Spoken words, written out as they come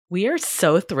We are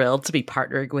so thrilled to be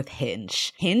partnering with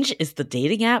Hinge. Hinge is the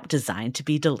dating app designed to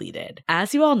be deleted.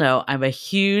 As you all know, I'm a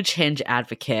huge Hinge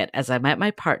advocate as I met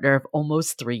my partner of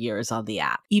almost 3 years on the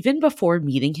app. Even before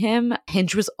meeting him,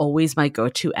 Hinge was always my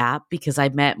go-to app because I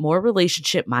met more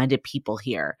relationship-minded people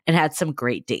here and had some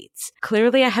great dates.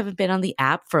 Clearly, I haven't been on the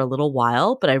app for a little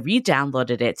while, but I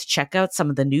re-downloaded it to check out some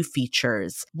of the new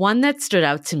features. One that stood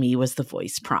out to me was the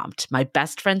voice prompt, my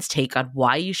best friend's take on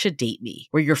why you should date me,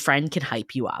 where your friend can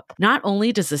hype you up. Not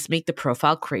only does this make the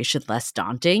profile creation less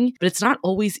daunting, but it's not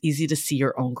always easy to see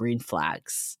your own green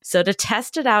flags. So to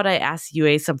test it out, I asked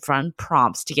Yue some fun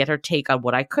prompts to get her take on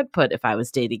what I could put if I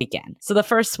was dating again. So the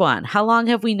first one, how long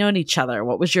have we known each other?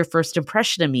 What was your first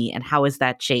impression of me and how has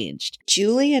that changed?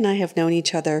 Julie and I have known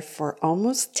each other for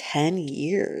almost 10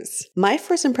 years. My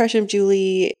first impression of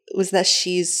Julie was that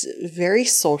she's very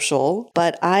social,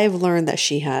 but I've learned that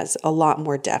she has a lot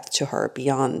more depth to her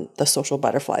beyond the social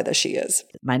butterfly that she is.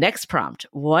 My next prompt,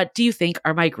 what do you think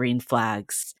are my green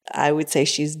flags? I would say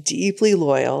she's deeply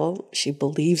loyal. She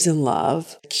believes in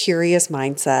love, curious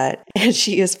mindset, and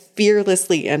she is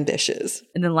fearlessly ambitious.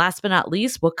 And then last but not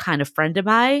least, what kind of friend am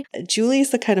I? Julie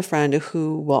is the kind of friend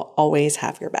who will always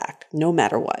have your back, no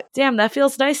matter what. Damn, that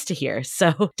feels nice to hear.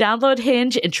 So download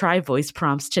Hinge and try voice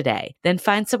prompts today. Then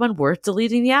find someone worth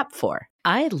deleting the app for.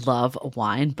 I love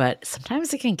wine, but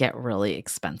sometimes it can get really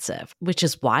expensive, which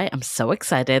is why I'm so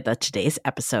excited that today's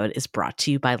episode is brought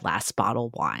to you by Last Bottle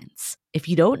Wines. If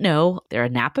you don't know, they're a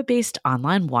Napa-based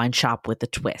online wine shop with a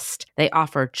twist. They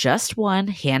offer just one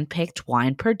hand-picked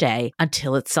wine per day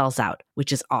until it sells out,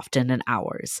 which is often in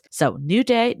hours. So new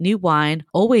day, new wine,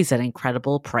 always at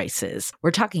incredible prices.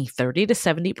 We're talking 30 to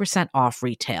 70% off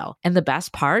retail. And the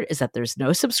best part is that there's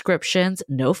no subscriptions,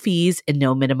 no fees, and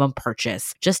no minimum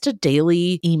purchase. Just a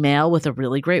daily email with a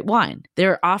really great wine.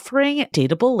 They're offering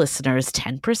Dateable listeners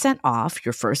 10% off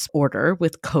your first order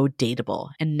with code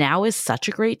Dateable. And now is such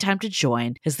a great time to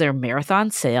join as their marathon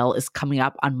sale is coming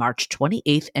up on March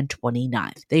 28th and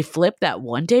 29th. They flip that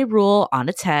one-day rule on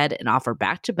its head and offer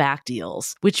back-to-back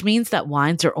deals, which means that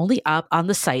wines are only up on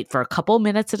the site for a couple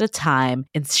minutes at a time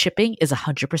and shipping is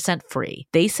 100% free.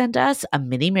 They sent us a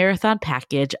mini marathon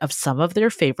package of some of their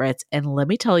favorites, and let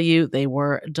me tell you, they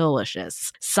were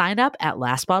delicious. Sign up at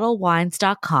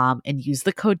lastbottlewines.com and use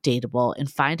the code Dateable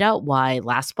and find out why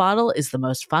Last Bottle is the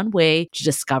most fun way to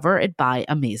discover and buy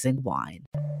amazing wine.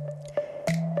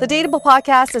 The Dateable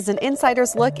podcast is an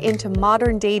insider's look into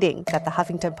modern dating that the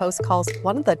Huffington Post calls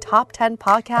one of the top 10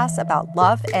 podcasts about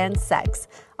love and sex.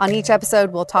 On each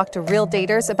episode, we'll talk to real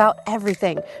daters about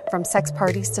everything from sex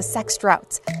parties to sex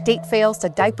droughts, date fails to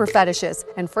diaper fetishes,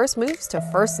 and first moves to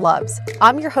first loves.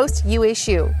 I'm your host, Yue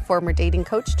Xu, former dating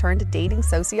coach turned dating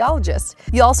sociologist.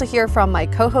 You'll also hear from my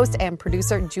co-host and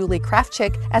producer, Julie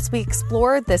Krafchick, as we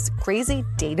explore this crazy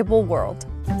dateable world.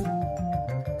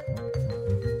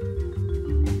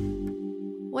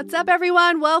 What's up,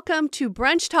 everyone? Welcome to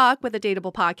Brunch Talk with the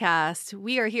Dateable podcast.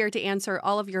 We are here to answer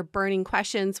all of your burning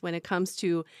questions when it comes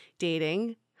to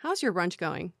dating. How's your brunch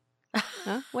going?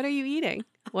 Huh? What are you eating?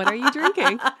 What are you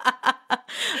drinking?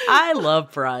 I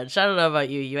love brunch. I don't know about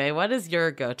you, Yue. What is your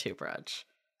go-to brunch?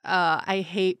 I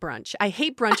hate brunch. I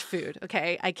hate brunch food,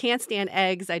 okay? I can't stand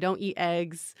eggs. I don't eat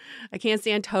eggs. I can't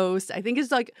stand toast. I think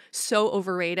it's like so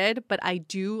overrated, but I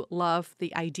do love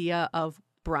the idea of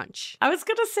brunch. I was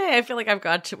gonna say, I feel like I've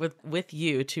gone to with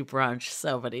you to brunch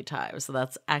so many times, so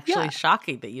that's actually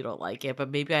shocking that you don't like it. But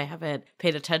maybe I haven't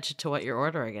paid attention to what you're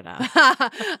ordering it on.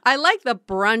 I like the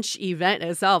brunch event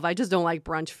itself. I just don't like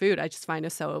brunch food. I just find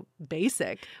it so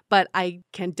basic. But I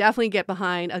can definitely get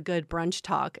behind a good brunch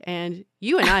talk. And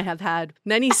you and I have had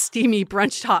many steamy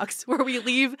brunch talks where we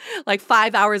leave like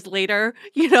 5 hours later,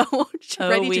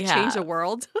 ready to change the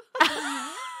world.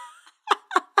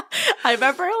 I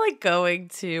remember going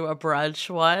to a brunch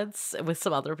once with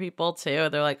some other people too.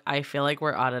 And they're like, I feel like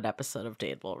we're on an episode of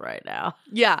Dateable right now.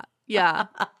 Yeah.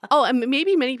 Oh, and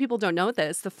maybe many people don't know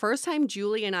this. The first time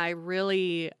Julie and I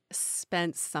really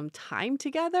spent some time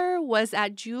together was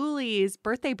at Julie's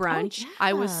birthday brunch. Oh, yeah.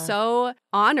 I was so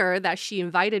honored that she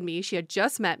invited me. She had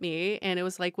just met me and it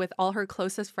was with all her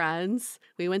closest friends.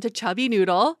 We went to Chubby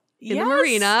Noodle. In the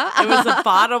marina. It was a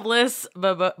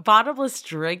bottomless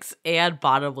drinks and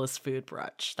bottomless food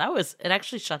brunch. It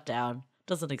actually shut down.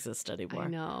 Doesn't exist anymore. I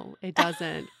know, it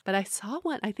doesn't. But I saw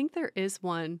one. I think there is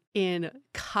one in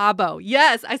Cabo.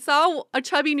 Yes, I saw a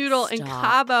Chubby Noodle in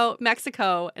Cabo,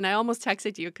 Mexico. And I almost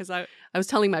texted you because I was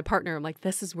telling my partner, I'm like,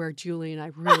 this is where Julie and I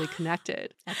really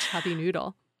connected at Chubby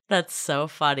Noodle. That's so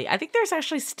funny. I think there's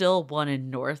actually still one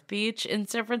in North Beach in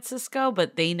San Francisco,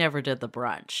 but they never did the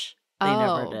brunch. They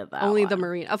never did that. Only one. The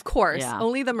marina. Of course. Yeah.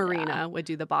 Only the marina would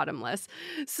do the bottomless.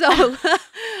 So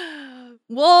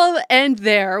We'll end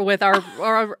there with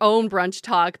our own brunch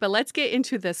talk, but let's get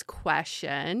into this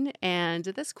question. And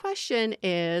this question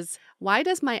is, why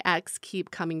does my ex keep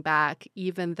coming back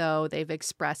even though they've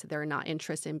expressed that they're not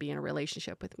interested in being in a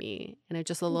relationship with me? And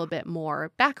just a little bit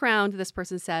more background. This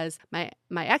person says, my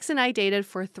ex and I dated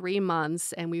for 3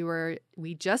 months and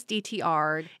we just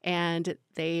DTR'd, and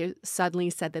they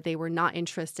suddenly said that they were not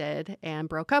interested and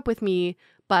broke up with me.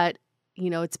 But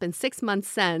it's been 6 months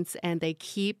since, and they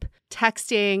keep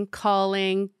texting,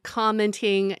 calling,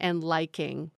 commenting, and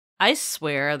liking. I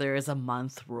swear there is a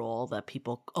month rule that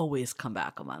people always come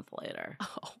back a month later.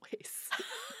 Always.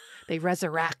 They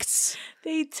resurrect.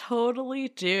 They totally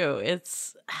do.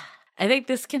 I think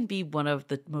this can be one of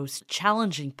the most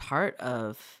challenging part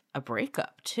of a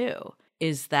breakup too,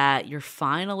 is that you're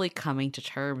finally coming to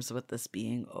terms with this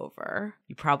being over.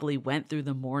 You probably went through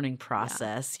the mourning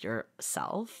process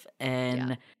yourself,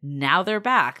 and now they're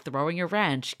back, throwing a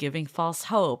wrench, giving false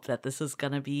hope that this is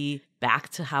going to be back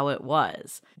to how it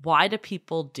was. Why do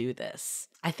people do this?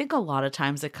 I think a lot of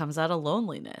times it comes out of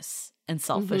loneliness and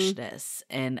selfishness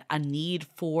and a need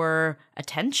for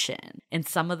attention. And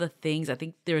some of the things, I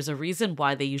think there's a reason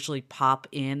why they usually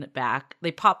pop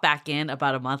back in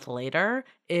about a month later,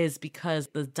 is because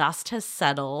the dust has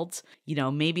settled.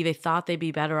 Maybe they thought they'd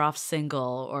be better off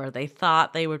single, or they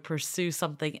thought they would pursue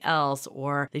something else,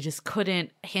 or they just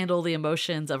couldn't handle the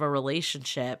emotions of a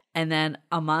relationship. And then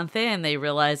a month in, they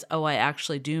realize, oh, I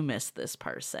actually do miss this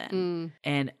person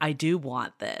and I do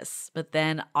want this. But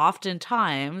then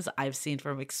oftentimes I've seen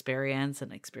from experience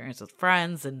with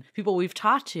friends and people we've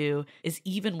talked to, is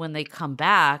even when they come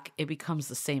back, it becomes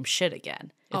the same shit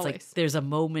again. It's Always. like there's a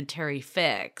momentary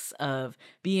fix of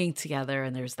being together,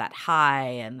 and there's that high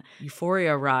and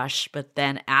euphoria rush. But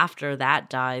then after that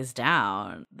dies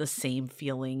down, the same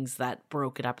feelings that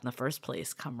broke it up in the first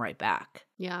place come right back.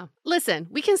 Yeah. Listen,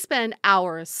 we can spend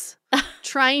hours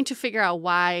trying to figure out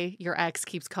why your ex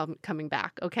keeps coming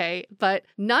back, okay? But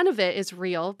none of it is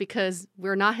real because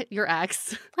we're not your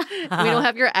ex. We don't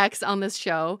have your ex on this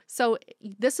show. So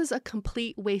this is a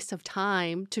complete waste of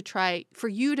time to try for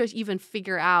you to even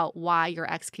figure out why your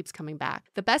ex keeps coming back.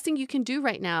 The best thing you can do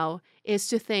right now is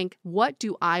to think, what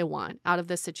do I want out of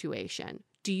this situation?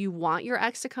 Do you want your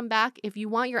ex to come back? If you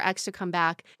want your ex to come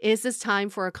back, is this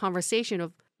time for a conversation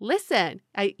of, listen,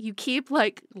 you keep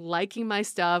liking my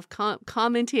stuff,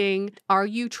 commenting. Are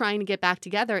you trying to get back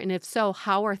together? And if so,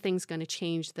 how are things going to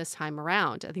change this time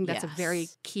around? I think that's a very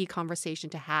key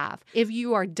conversation to have. If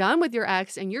you are done with your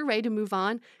ex and you're ready to move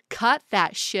on, cut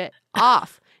that shit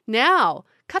off now.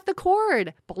 Cut the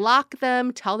cord, block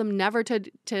them, tell them never to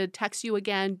text you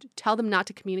again, tell them not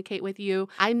to communicate with you.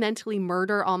 I mentally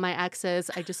murder all my exes.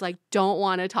 I just don't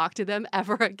want to talk to them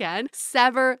ever again.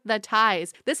 Sever the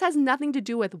ties. This has nothing to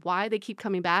do with why they keep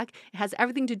coming back. It has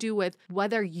everything to do with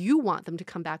whether you want them to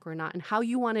come back or not and how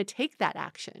you want to take that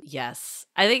action. Yes.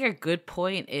 I think a good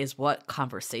point is, what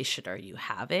conversation are you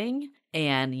having?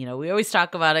 And, we always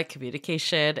talk about it.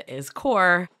 Communication is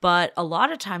core. But a lot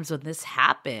of times when this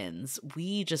happens,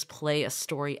 we just play a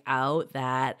story out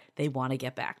that they want to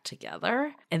get back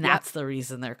together. And that's the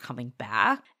reason they're coming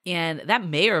back. And that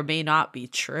may or may not be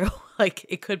true.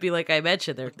 It could be, like I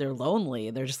mentioned, they're lonely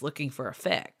and they're just looking for a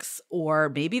fix. Or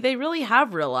maybe they really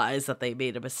have realized that they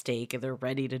made a mistake and they're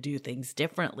ready to do things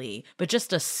differently. But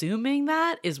just assuming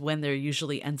that is when there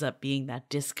usually ends up being that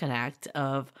disconnect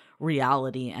of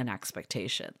reality and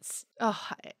expectations. Oh,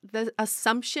 the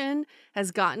assumption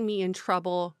has gotten me in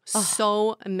trouble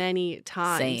so many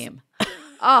times. Same.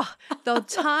 The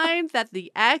time that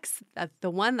the ex, the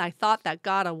one I thought that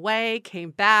got away, came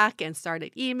back and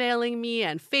started emailing me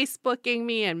and Facebooking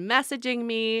me and messaging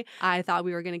me. I thought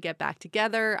we were going to get back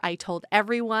together. I told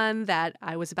everyone that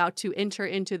I was about to enter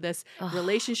into this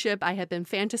relationship I had been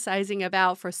fantasizing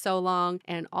about for so long.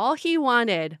 And all he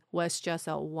wanted was just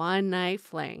a one-night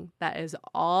fling. That is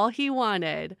all he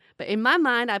wanted. But in my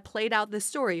mind, I played out this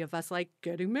story of us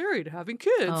getting married, having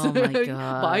kids, Oh my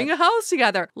God. buying a house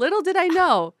together. Little did I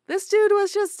know, this dude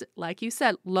was just, like you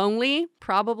said, lonely,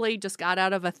 probably just got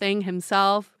out of a thing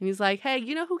himself. And he's like, hey,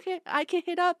 you know who I can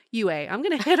hit up? Yue. I'm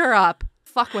going to hit her up.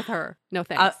 Fuck with her. No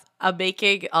thanks. I'm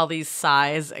making all these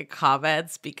sighs and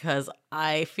comments because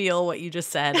I feel what you just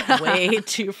said way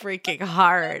too freaking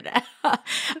hard.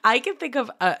 I can think of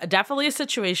definitely a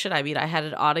situation. I mean, I had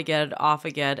an on again, off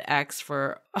again ex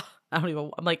for...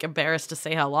 I'm embarrassed to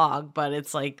say how long, but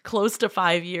it's close to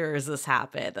 5 years this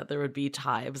happened, that there would be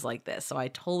times like this. So I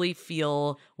totally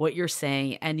feel what you're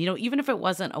saying. And, even if it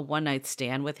wasn't a one night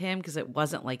stand with him, because it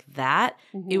wasn't like that,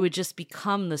 it would just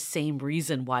become the same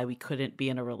reason why we couldn't be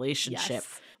in a relationship.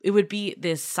 Yes. it would be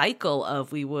this cycle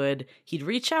of he'd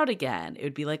reach out again. It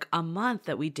would be like a month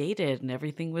that we dated and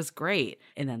everything was great.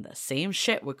 And then the same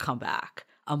shit would come back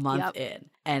a month in.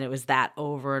 And it was that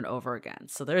over and over again.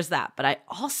 So there's that. But I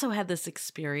also had this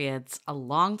experience a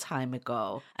long time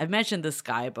ago. I've mentioned this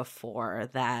guy before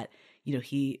that,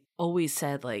 he always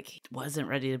said like he wasn't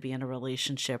ready to be in a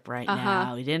relationship right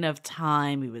now. He didn't have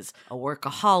time. He was a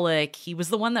workaholic. He was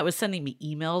the one that was sending me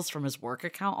emails from his work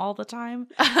account all the time.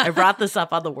 I brought this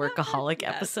up on the workaholic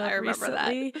episode I remember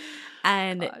recently. that.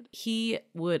 And he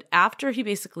would, after he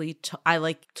basically,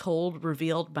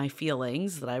 revealed my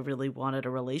feelings that I really wanted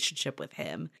a relationship with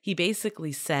him. He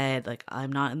basically said like,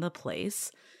 I'm not in the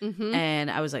place.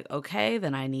 And I was like, okay,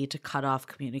 then I need to cut off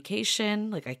communication.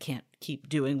 Like I can't keep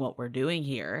doing what we're doing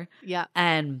here. Yeah.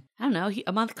 And I don't know,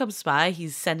 a month comes by,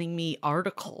 he's sending me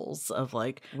articles of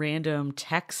like random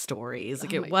tech stories.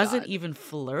 Like it wasn't even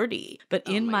flirty. But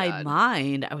in my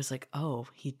mind, I was like, oh,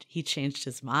 he changed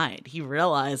his mind. He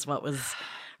realized what was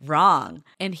wrong.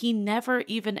 And he never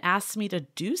even asked me to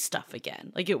do stuff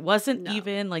again. Like it wasn't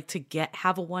even like to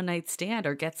have a one night stand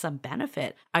or get some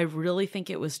benefit. I really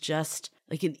think it was just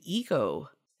like an ego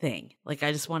thing. Like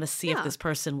I just want to see if this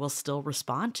person will still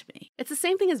respond to me. It's the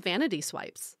same thing as vanity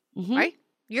swipes, right?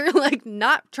 You're like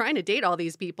not trying to date all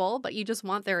these people, but you just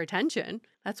want their attention.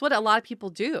 That's what a lot of people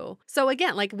do. So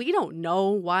again, like we don't know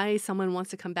why someone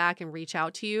wants to come back and reach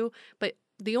out to you, but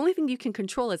the only thing you can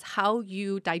control is how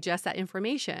you digest that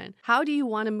information. How do you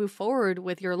want to move forward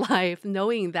with your life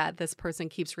knowing that this person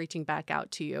keeps reaching back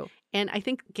out to you? And I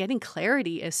think getting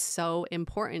clarity is so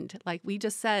important. Like we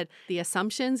just said, the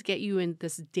assumptions get you in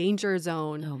this danger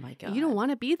zone. Oh my God. You don't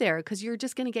want to be there because you're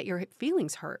just going to get your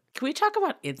feelings hurt. Can we talk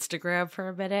about Instagram for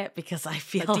a minute? Because I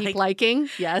feel deep liking,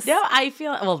 yes. No, I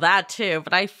feel, well, that too,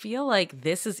 but I feel like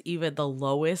this is even the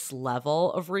lowest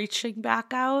level of reaching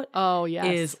back out. Oh, yes.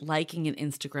 Is liking an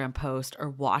Instagram post or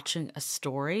watching a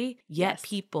story. Yet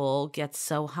people get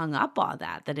so hung up on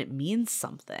that it means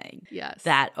something. Yes.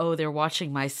 That, oh, they're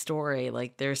watching my story.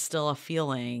 Like there's still a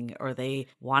feeling, or they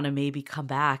want to maybe come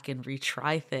back and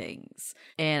retry things.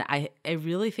 And I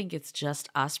really think it's just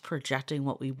us projecting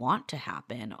what we want to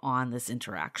happen on this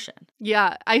interaction.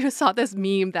 Yeah, I just saw this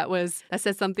meme that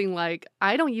said something like,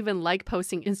 I don't even like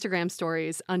posting Instagram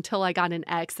stories until I got an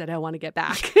ex that I want to get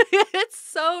back. It's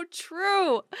so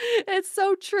true. It's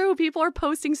so true. People are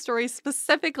posting stories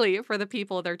specifically for the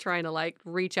people they're trying to like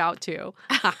reach out to.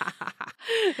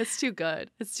 It's too good.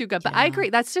 It's too good. But I agree.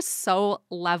 That's just so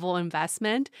level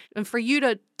investment. And for you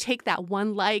to take that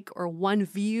one like or one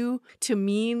view to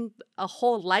mean a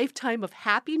whole lifetime of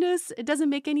happiness, it doesn't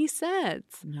make any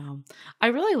sense. No. I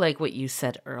really like what you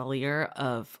said earlier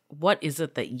of what is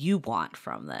it that you want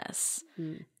from this?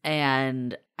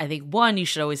 And I think, one, you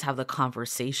should always have the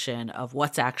conversation of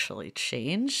what's actually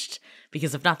changed,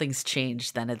 because if nothing's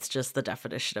changed, then it's just the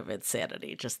definition of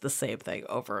insanity, just the same thing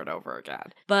over and over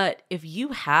again. But if you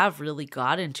have really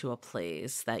got into a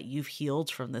place that you've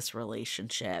healed from this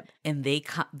relationship and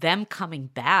them coming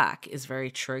back is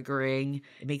very triggering,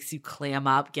 it makes you clam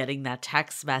up getting that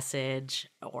text message,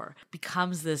 or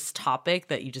becomes this topic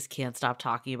that you just can't stop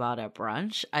talking about at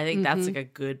brunch, I think that's like a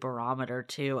good barometer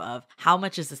too of how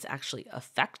much is this actually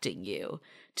affecting you,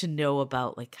 to know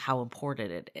about like how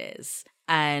important it is.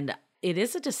 And it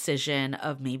is a decision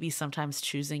of maybe sometimes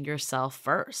choosing yourself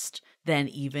first than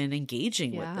even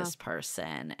engaging with this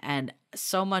person. And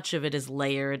so much of it is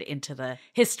layered into the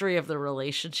history of the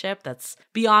relationship that's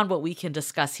beyond what we can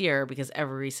discuss here, because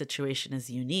every situation is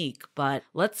unique. But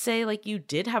let's say like you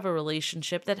did have a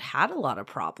relationship that had a lot of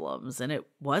problems, and it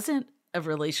wasn't a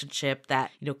relationship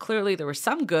that, clearly there was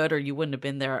some good, or you wouldn't have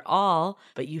been there at all,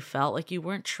 but you felt like you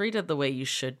weren't treated the way you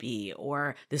should be,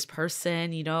 or this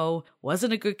person,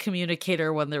 wasn't a good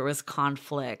communicator when there was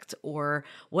conflict, or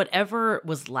whatever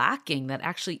was lacking that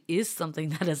actually is something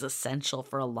that is essential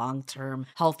for a long-term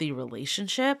healthy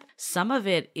relationship. Some of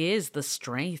it is the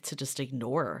strength to just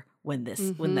ignore when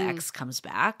the ex comes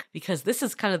back, because this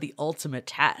is kind of the ultimate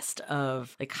test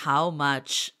of like, how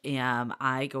much am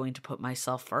I going to put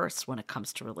myself first when it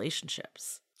comes to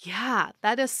relationships? Yeah,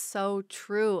 that is so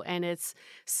true. And it's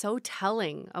so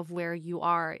telling of where you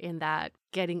are in that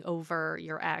getting over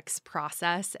your ex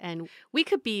process. And we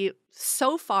could be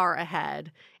so far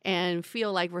ahead and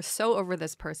feel like we're so over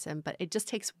this person, but it just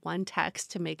takes one text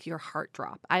to make your heart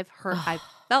drop. I've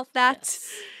felt that.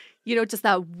 Yes. Just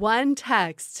that one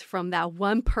text from that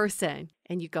one person,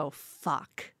 and you go,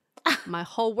 fuck, my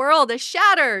whole world is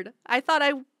shattered. I thought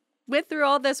I went through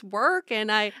all this work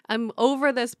and I'm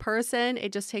over this person.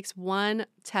 It just takes one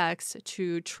text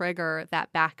to trigger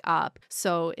that back up.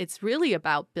 So it's really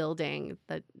about building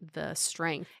the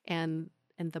strength and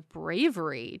and the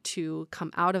bravery to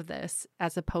come out of this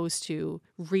as opposed to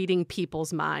reading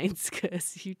people's minds,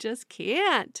 because you just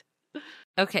can't.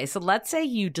 Okay, so let's say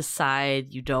you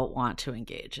decide you don't want to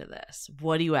engage in this.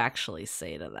 What do you actually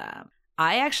say to them?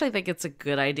 I actually think it's a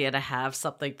good idea to have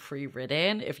something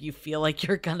pre-written if you feel like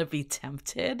you're going to be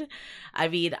tempted. I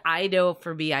mean, I know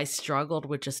for me, I struggled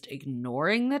with just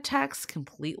ignoring the text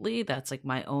completely. That's like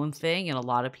my own thing. And a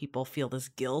lot of people feel this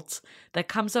guilt that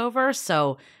comes over.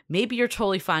 So maybe you're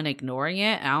totally fine ignoring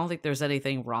it. I don't think there's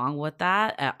anything wrong with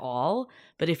that at all.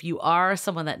 But if you are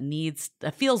someone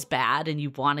that feels bad and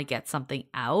you want to get something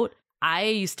out, I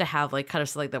used to have like kind of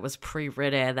something that was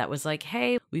pre-written that was like,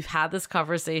 hey, we've had this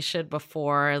conversation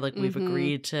before. Like we've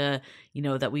agreed to,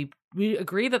 that we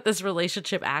agree that this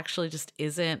relationship actually just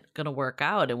isn't going to work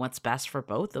out and what's best for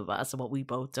both of us and what we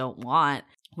both don't want.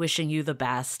 Wishing you the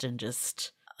best and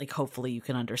just like, hopefully you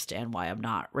can understand why I'm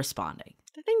not responding.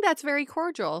 I think that's very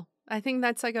cordial. I think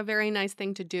that's like a very nice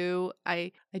thing to do.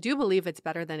 I do believe it's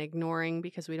better than ignoring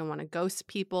because we don't want to ghost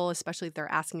people, especially if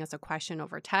they're asking us a question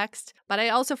over text. But I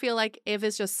also feel like if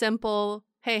it's just simple,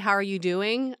 hey, how are you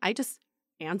doing? I just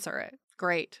answer it.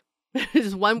 Great.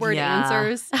 Just one word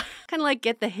answers. Kind of like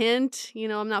get the hint,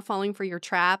 I'm not falling for your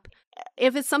trap.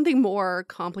 If it's something more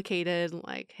complicated,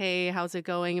 like, hey, how's it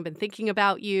going? I've been thinking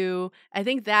about you. I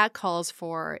think that calls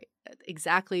for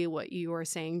exactly what you were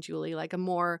saying, Julie, like a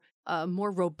more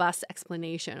robust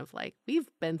explanation of like, we've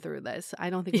been through this. I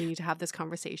don't think we need to have this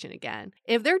conversation again.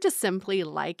 If they're just simply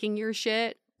liking your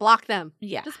shit, block them.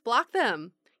 Yeah. Just block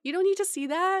them. You don't need to see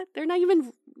that. They're not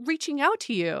even reaching out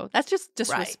to you. That's just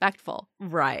disrespectful.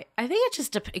 Right. I think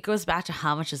it goes back to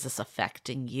how much is this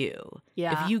affecting you.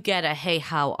 Yeah. If you get a, hey,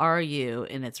 how are you?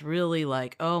 And it's really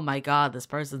like, oh my God, this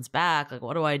person's back. Like,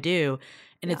 what do I do?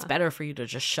 And it's better for you to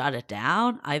just shut it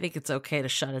down. I think it's okay to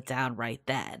shut it down right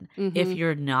then. Mm-hmm. If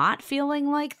you're not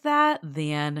feeling like that,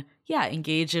 then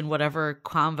engage in whatever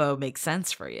convo makes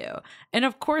sense for you. And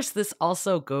of course, this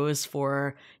also goes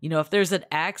for, if there's an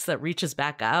ex that reaches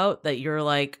back out that you're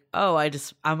like, oh,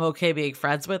 I'm okay being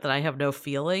friends with and I have no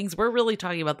feelings. We're really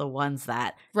talking about the ones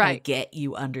that get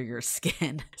you under your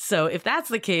skin. So if that's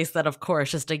the case, then of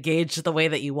course, just engage the way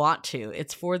that you want to.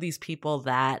 It's for these people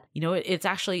that, it's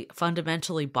actually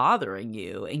fundamentally bothering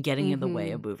you and getting in the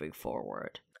way of moving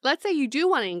forward. Let's say you do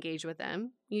want to engage with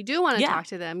them. You do want to talk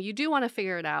to them. You do want to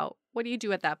figure it out. What do you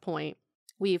do at that point?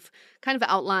 We've kind of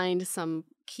outlined some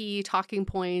key talking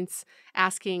points,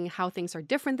 asking how things are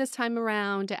different this time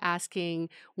around, asking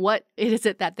what is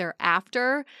it that they're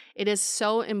after. It is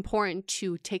so important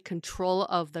to take control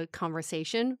of the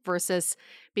conversation versus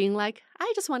being like,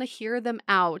 I just want to hear them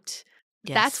out.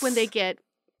 Yes. That's when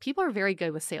people are very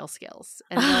good with sales skills,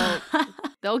 and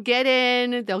they'll get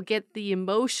in, they'll get the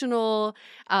emotional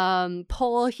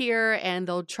pull here, and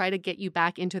they'll try to get you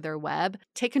back into their web.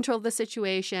 Take control of the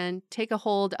situation, take a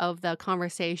hold of the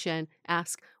conversation,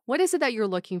 ask, what is it that you're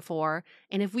looking for?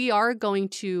 And if we are going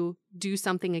to do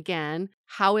something again,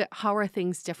 how are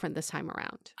things different this time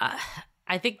around?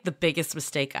 I think the biggest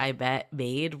mistake I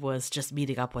made was just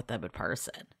meeting up with them in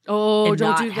person. Oh, and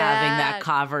don't not do that. having that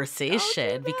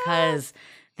conversation because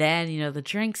then, the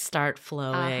drinks start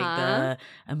flowing, the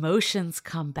emotions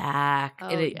come back,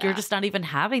 and you're just not even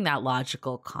having that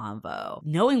logical convo.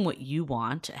 Knowing what you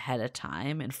want ahead of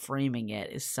time and framing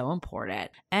it is so important.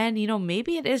 And,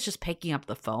 maybe it is just picking up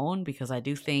the phone, because I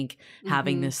do think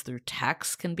having this through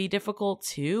text can be difficult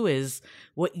too, is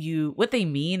what they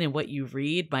mean and what you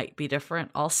read might be different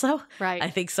also. Right.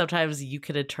 I think sometimes you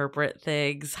can interpret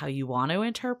things how you want to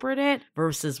interpret it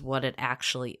versus what it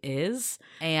actually is.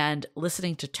 And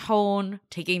listening to tone,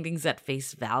 taking things at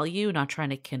face value, not trying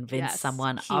to convince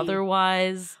someone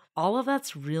otherwise. All of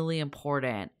that's really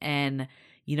important. And,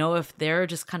 if they're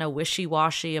just kind of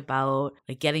wishy-washy about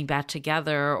like getting back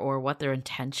together or what their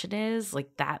intention is,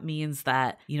 like that means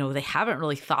that, they haven't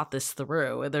really thought this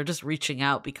through and they're just reaching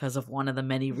out because of one of the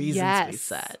many reasons we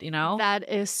said, That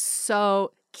is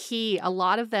so key. A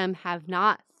lot of them have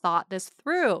not thought this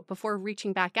through before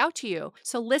reaching back out to you.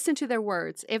 So listen to their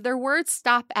words. If their words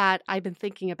stop at, I've been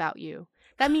thinking about you,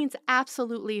 that means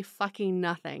absolutely fucking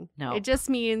nothing. No. It just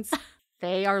means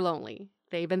they are lonely.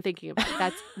 They've been thinking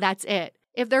about it. That's it.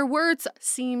 If their words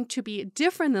seem to be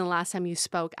different than the last time you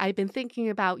spoke, I've been thinking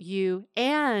about you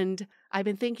and I've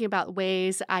been thinking about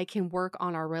ways I can work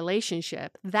on our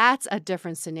relationship. That's a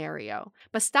different scenario.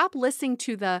 But stop listening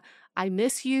to the, I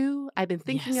miss you. I've been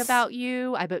thinking about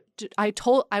you. I've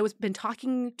been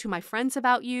talking to my friends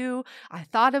about you. I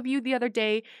thought of you the other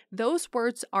day. Those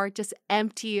words are just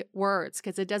empty words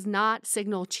because it does not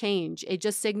signal change. It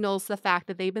just signals the fact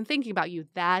that they've been thinking about you.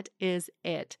 That is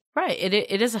it. Right.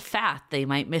 It is a fact. They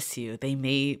might miss you. They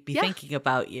may be thinking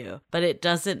about you, but it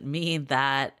doesn't mean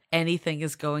that anything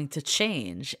is going to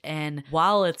change. And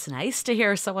while it's nice to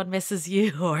hear someone misses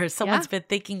you or someone's been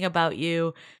thinking about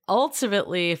you,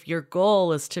 ultimately, if your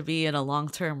goal is to be in a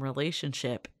long-term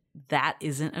relationship, that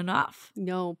isn't enough.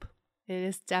 Nope. It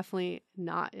is definitely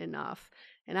not enough.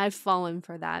 And I've fallen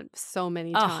for that so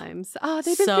many times. Oh,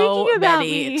 they've been thinking about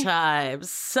me.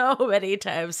 So many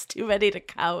times. Too many to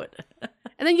count.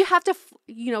 And then you have to,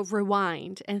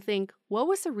 rewind and think, what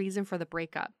was the reason for the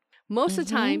breakup? Most of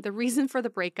the time, the reason for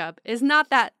the breakup is not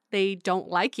that they don't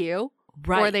like you.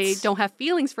 Right. Or they don't have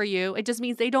feelings for you. It just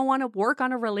means they don't want to work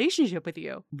on a relationship with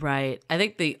you. Right. I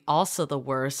think the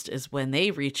worst is when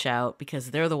they reach out because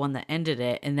they're the one that ended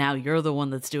it and now you're the one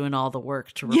that's doing all the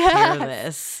work to repair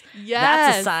this. Yes.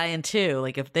 That's a sign too.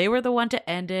 Like if they were the one to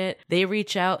end it, they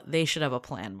reach out, they should have a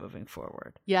plan moving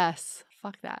forward. Yes.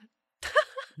 Fuck that.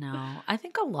 No, I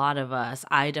think a lot of us,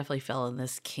 I definitely fell in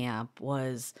this camp,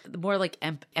 was more like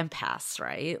empaths,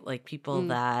 right? Like people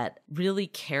that really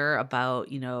care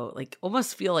about, like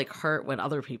almost feel like hurt when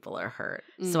other people are hurt.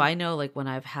 So I know like when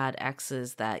I've had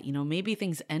exes that, maybe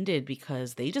things ended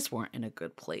because they just weren't in a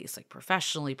good place, like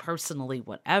professionally, personally,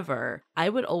 whatever. I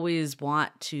would always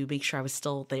want to make sure I was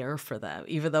still there for them,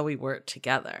 even though we weren't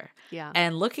together. Yeah.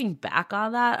 And looking back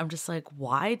on that, I'm just like,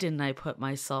 why didn't I put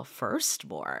myself first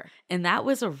more? And that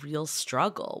was a real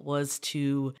struggle, was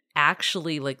to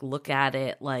actually like look at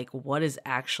it like what is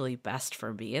actually best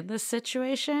for me in this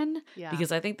situation.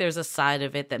 Because I think there's a side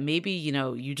of it that maybe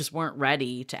you just weren't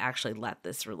ready to actually let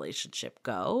this relationship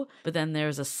go, but then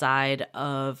there's a side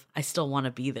of I still want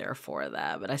to be there for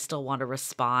them and I still want to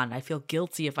respond. I feel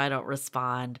guilty if I don't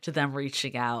respond to them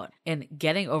reaching out, and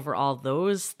getting over all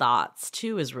those thoughts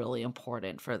too is really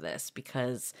important for this,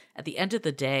 because at the end of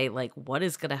the day, like what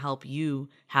is going to help you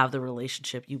have the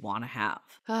relationship you want to have?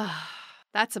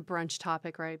 That's a brunch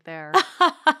topic right there.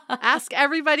 Ask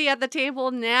everybody at the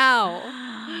table now.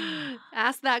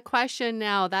 Ask that question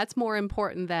now. That's more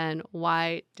important than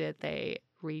why did they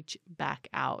reach back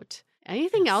out?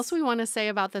 Anything else we want to say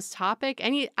about this topic?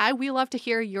 We love to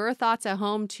hear your thoughts at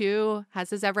home too.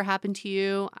 Has this ever happened to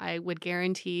you? I would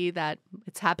guarantee that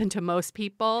it's happened to most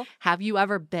people. Have you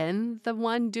ever been the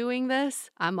one doing this?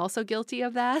 I'm also guilty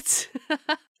of that.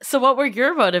 So what were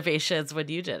your motivations when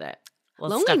you did it?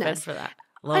 Let's step in for that.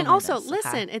 And also,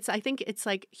 listen, I think it's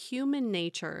like human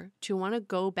nature to want to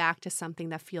go back to something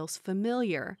that feels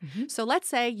familiar. So let's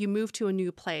say you move to a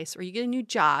new place or you get a new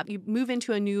job, you move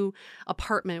into a new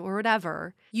apartment or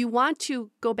whatever. You want to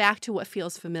go back to what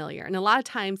feels familiar. And a lot of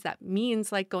times that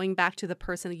means like going back to the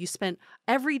person that you spent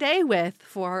every day with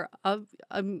for a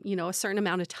certain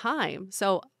amount of time.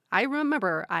 So I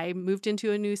remember I moved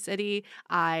into a new city.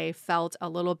 I felt a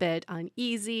little bit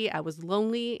uneasy. I was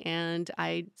lonely, and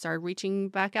I started reaching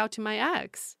back out to my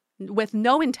ex with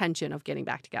no intention of getting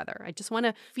back together. I just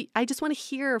want to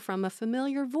hear from a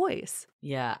familiar voice.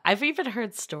 Yeah, I've even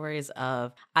heard stories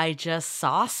of I just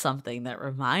saw something that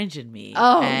reminded me.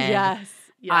 Oh, yes.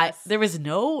 Yes. There was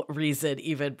no reason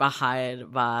even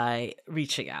behind my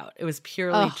reaching out. It was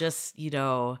purely just,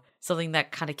 something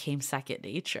that kind of came second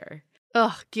nature.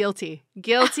 Ugh, guilty.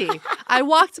 I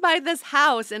walked by this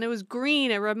house and it was green.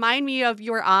 It reminded me of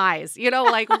your eyes,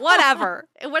 like whatever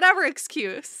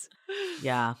excuse.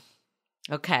 Yeah.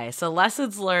 Okay. So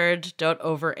lessons learned, don't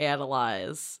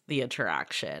overanalyze the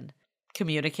interaction.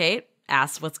 Communicate,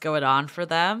 ask what's going on for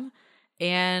them,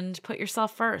 and put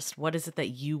yourself first. What is it that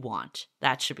you want?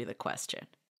 That should be the question.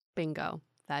 Bingo.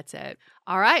 That's it.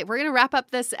 All right, we're going to wrap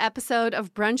up this episode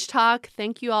of Brunch Talk.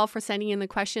 Thank you all for sending in the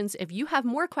questions. If you have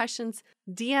more questions,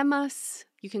 DM us.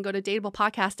 You can go to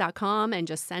dateablepodcast.com and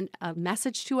just send a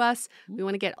message to us. We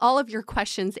want to get all of your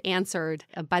questions answered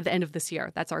by the end of this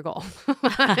year. That's our goal.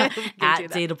 At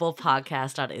Dateable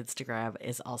Podcast on Instagram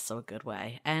is also a good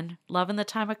way. And Loving the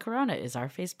Time of Corona is our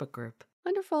Facebook group.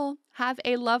 Wonderful. Have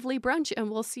a lovely brunch,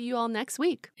 and we'll see you all next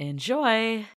week.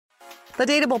 Enjoy. The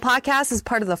Dateable Podcast is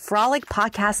part of the Frolic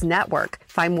Podcast Network.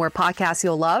 Find more podcasts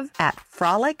you'll love at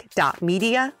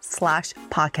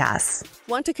frolic.media/podcasts.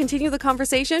 Want to continue the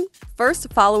conversation?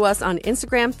 First, follow us on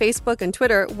Instagram, Facebook, and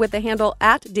Twitter with the handle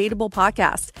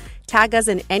 @DateablePodcast. Tag us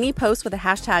in any post with the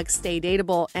hashtag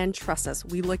StayDateable, and trust us,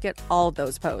 we look at all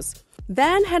those posts.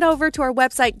 Then head over to our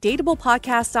website,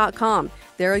 dateablepodcast.com.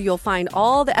 There you'll find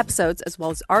all the episodes as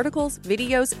well as articles,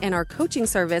 videos, and our coaching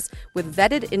service with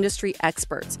vetted industry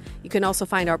experts. You can also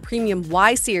find our premium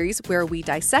Why series where we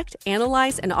dissect,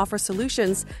 analyze, and offer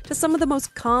solutions to some of the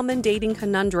most common dating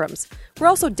conundrums. We're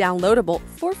also downloadable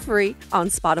for free on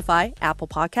Spotify, Apple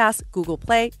Podcasts, Google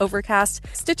Play, Overcast,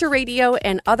 Stitcher Radio,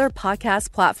 and other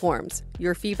podcast platforms.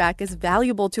 Your feedback is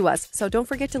valuable to us, so don't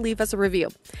forget to leave us a review.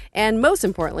 And most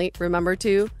importantly, remember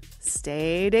to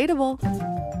stay dateable.